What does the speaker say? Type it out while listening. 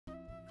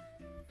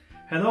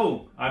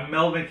Hello, I'm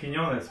Melvin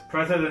Quinones,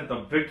 President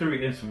of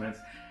Victory Instruments,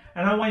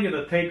 and I want you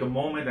to take a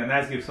moment and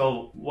ask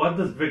yourself, what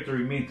does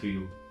victory mean to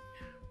you?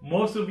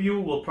 Most of you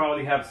will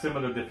probably have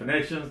similar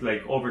definitions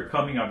like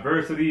overcoming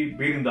adversity,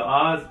 beating the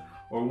odds,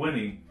 or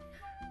winning.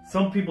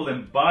 Some people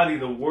embody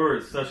the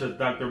words such as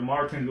Dr.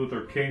 Martin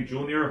Luther King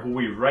Jr., who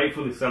we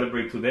rightfully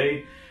celebrate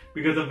today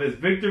because of his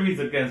victories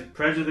against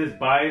prejudice,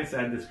 bias,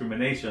 and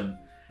discrimination.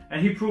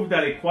 And he proved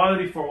that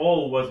equality for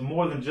all was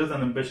more than just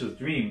an ambitious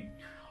dream.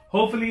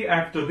 Hopefully,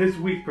 after this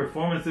week's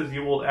performances,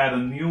 you will add a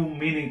new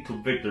meaning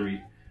to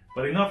victory.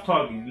 But enough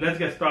talking, let's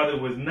get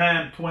started with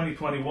NAMM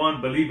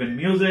 2021 Believe in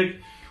Music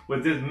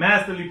with this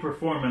masterly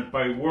performance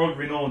by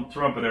world-renowned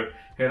trumpeter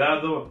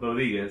Gerardo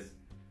Rodriguez.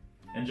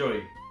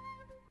 Enjoy.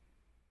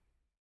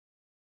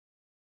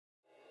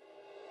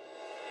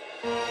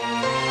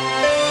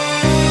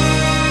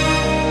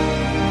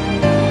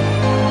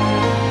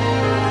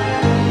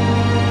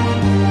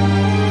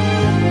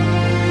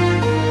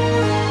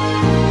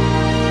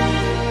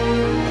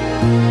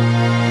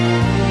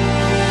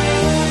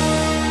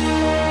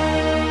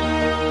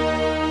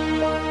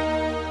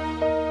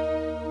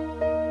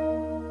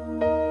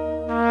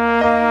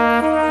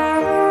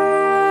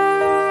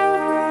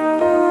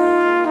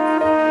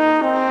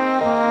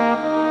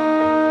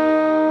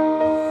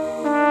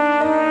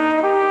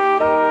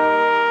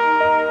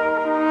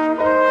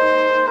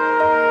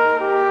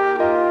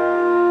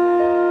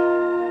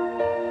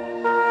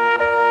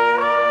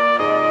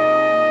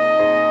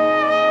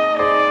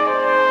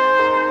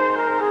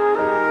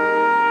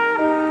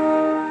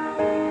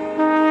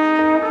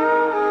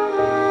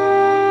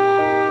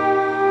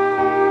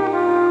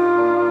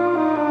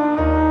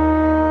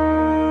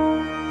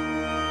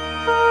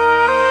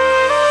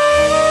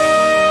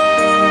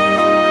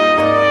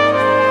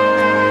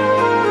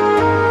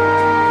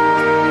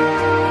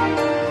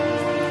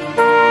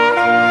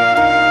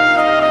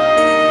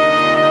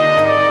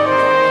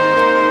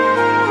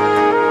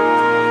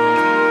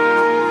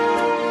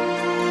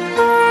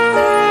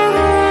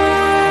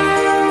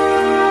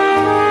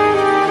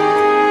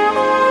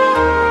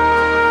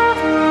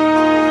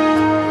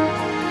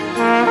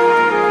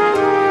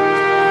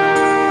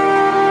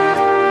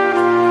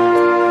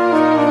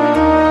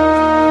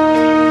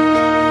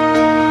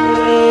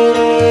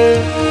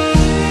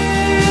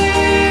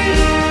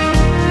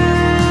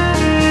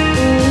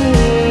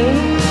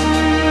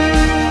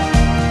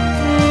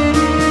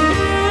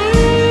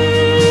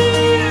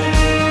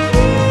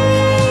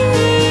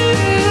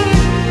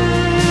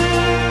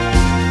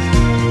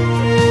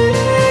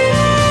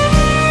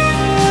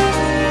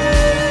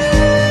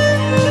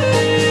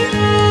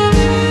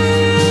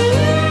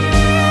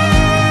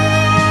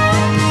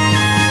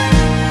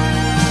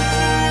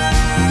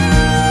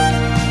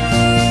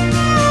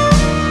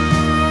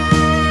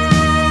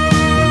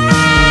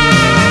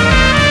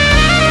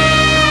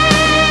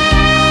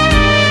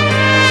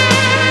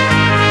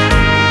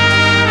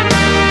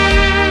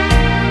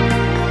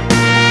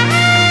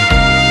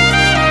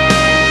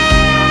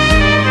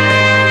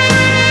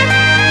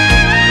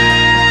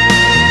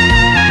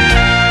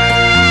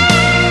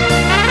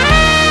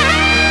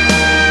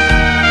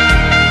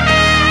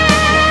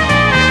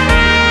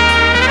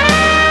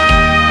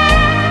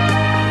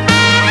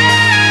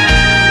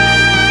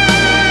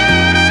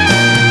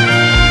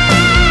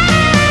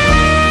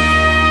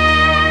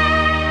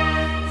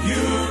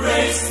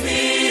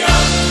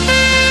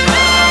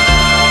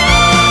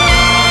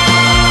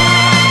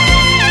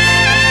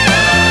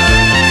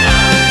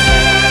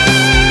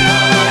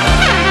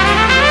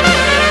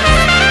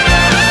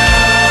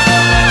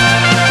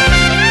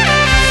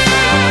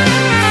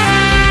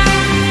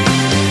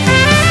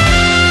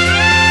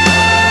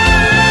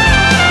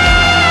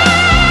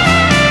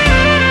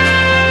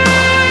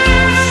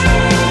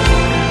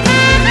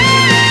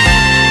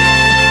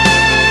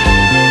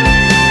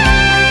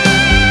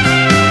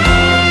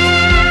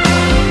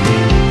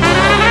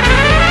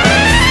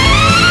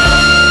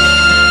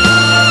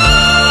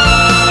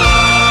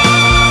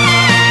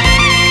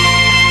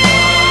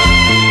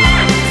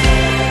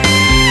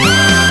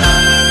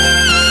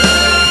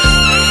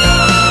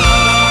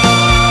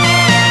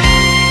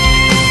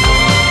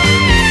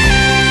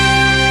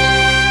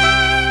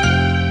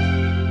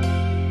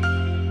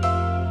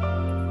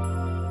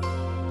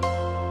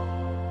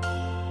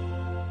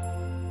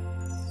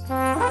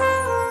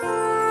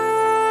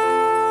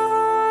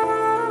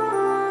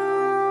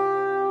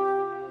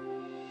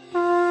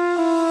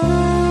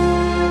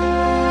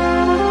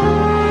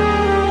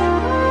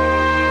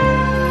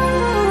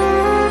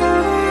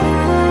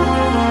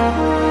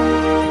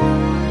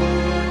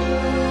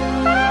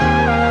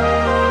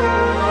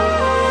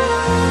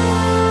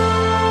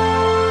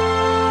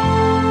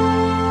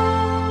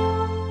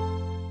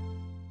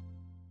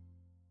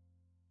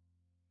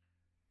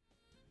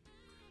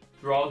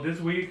 Throughout this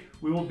week,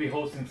 we will be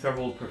hosting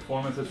several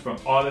performances from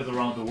artists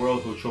around the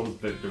world who chose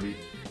victory.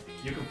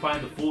 You can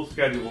find the full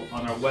schedule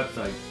on our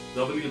website,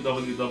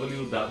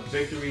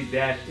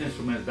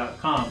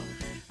 www.victory-instruments.com,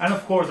 and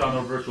of course on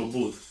our virtual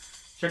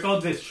booth. Check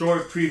out this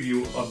short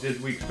preview of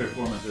this week's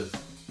performances.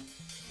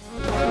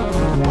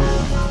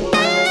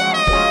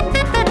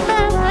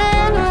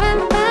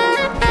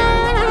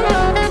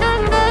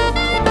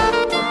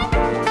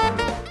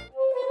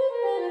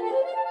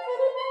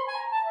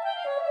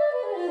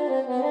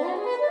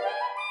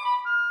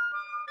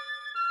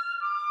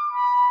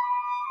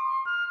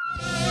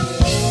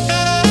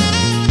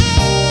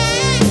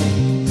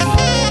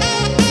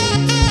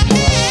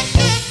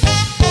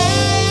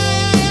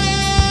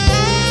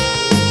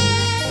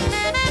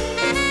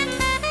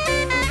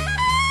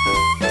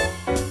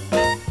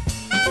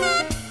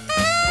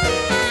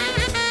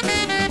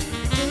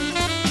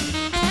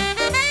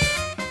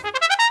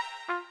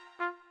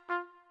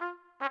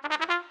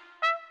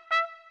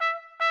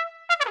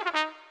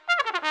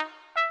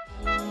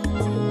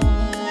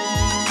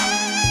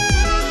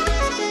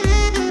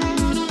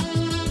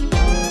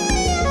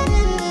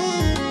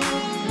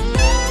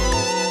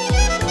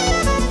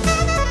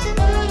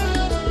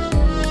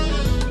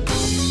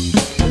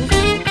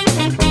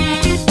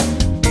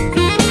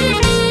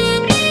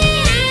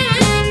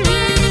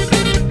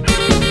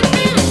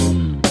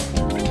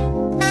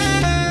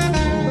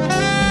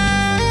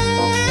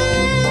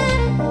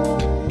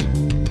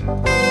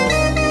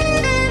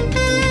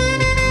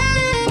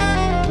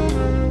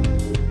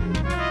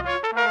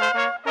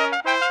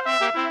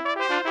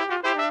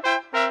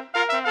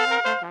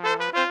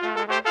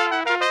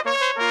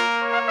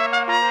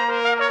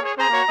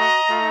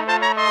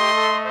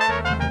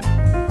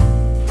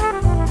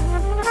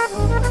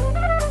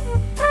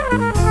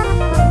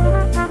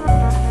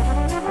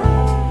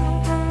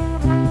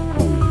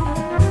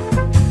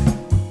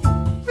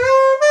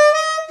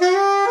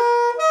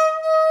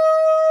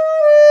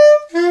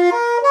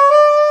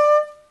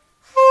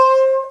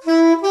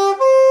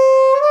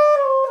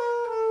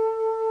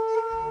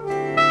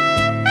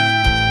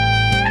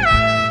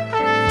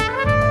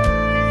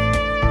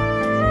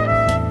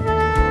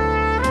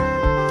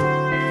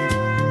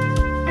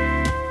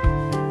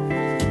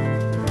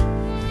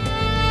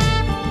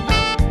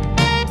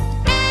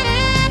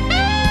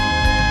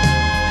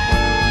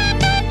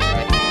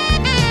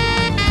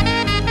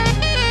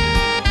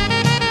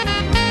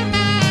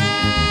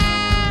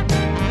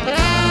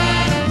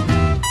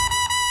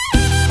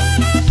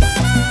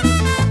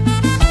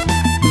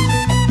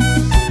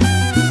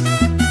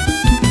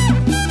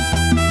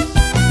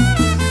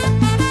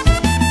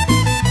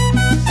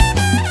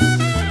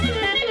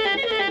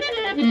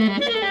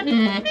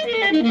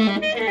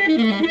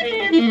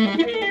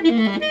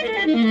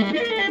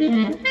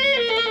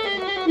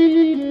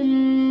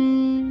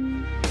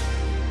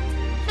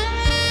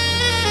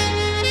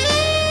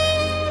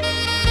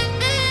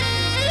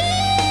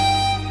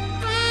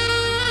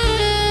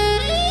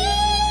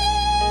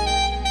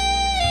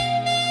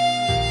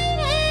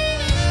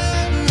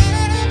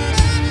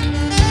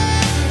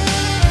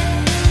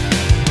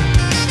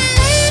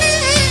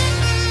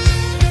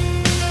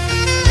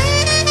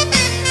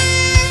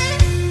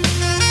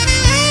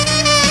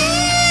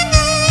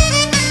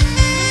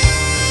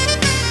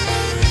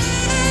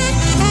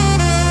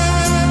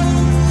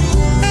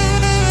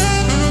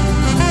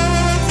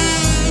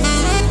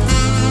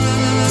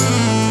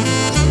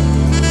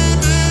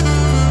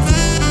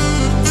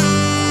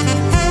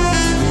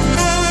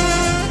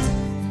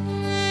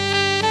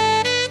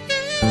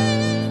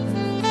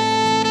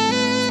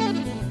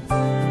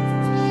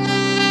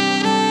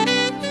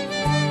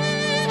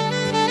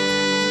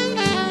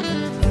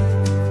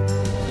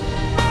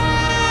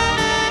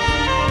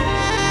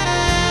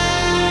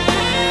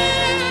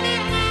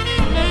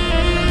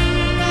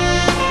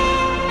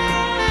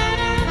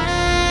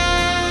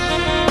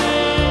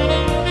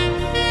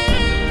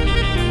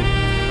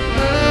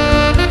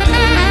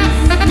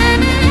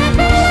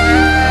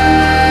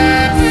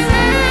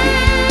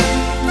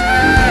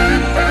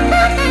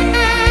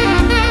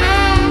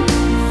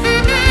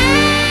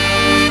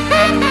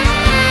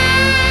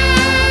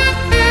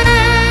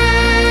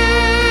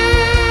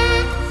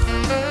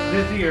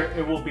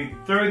 will be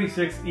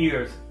 36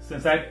 years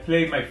since I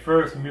played my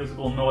first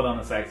musical note on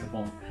a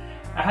saxophone.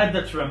 I had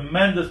the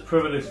tremendous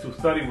privilege to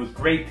study with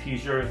great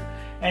teachers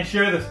and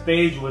share the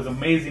stage with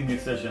amazing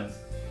musicians.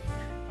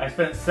 I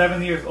spent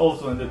 7 years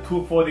also in the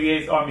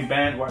 248th Army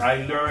Band, where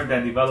I learned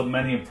and developed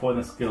many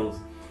important skills.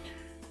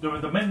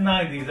 During the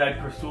mid-90s, I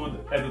pursued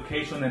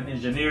education in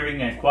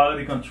engineering and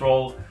quality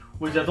control,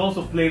 which has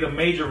also played a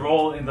major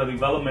role in the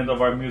development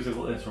of our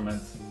musical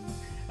instruments.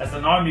 As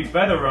an Army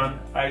veteran,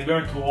 I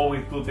learned to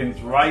always do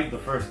things right the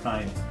first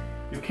time.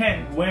 You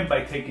can't win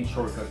by taking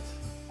shortcuts.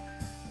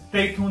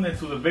 Stay tuned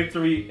into the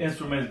Victory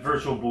Instruments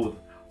virtual booth.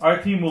 Our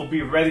team will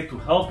be ready to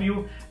help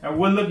you, and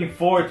we're looking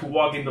forward to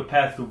walking the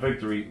path to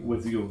victory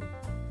with you.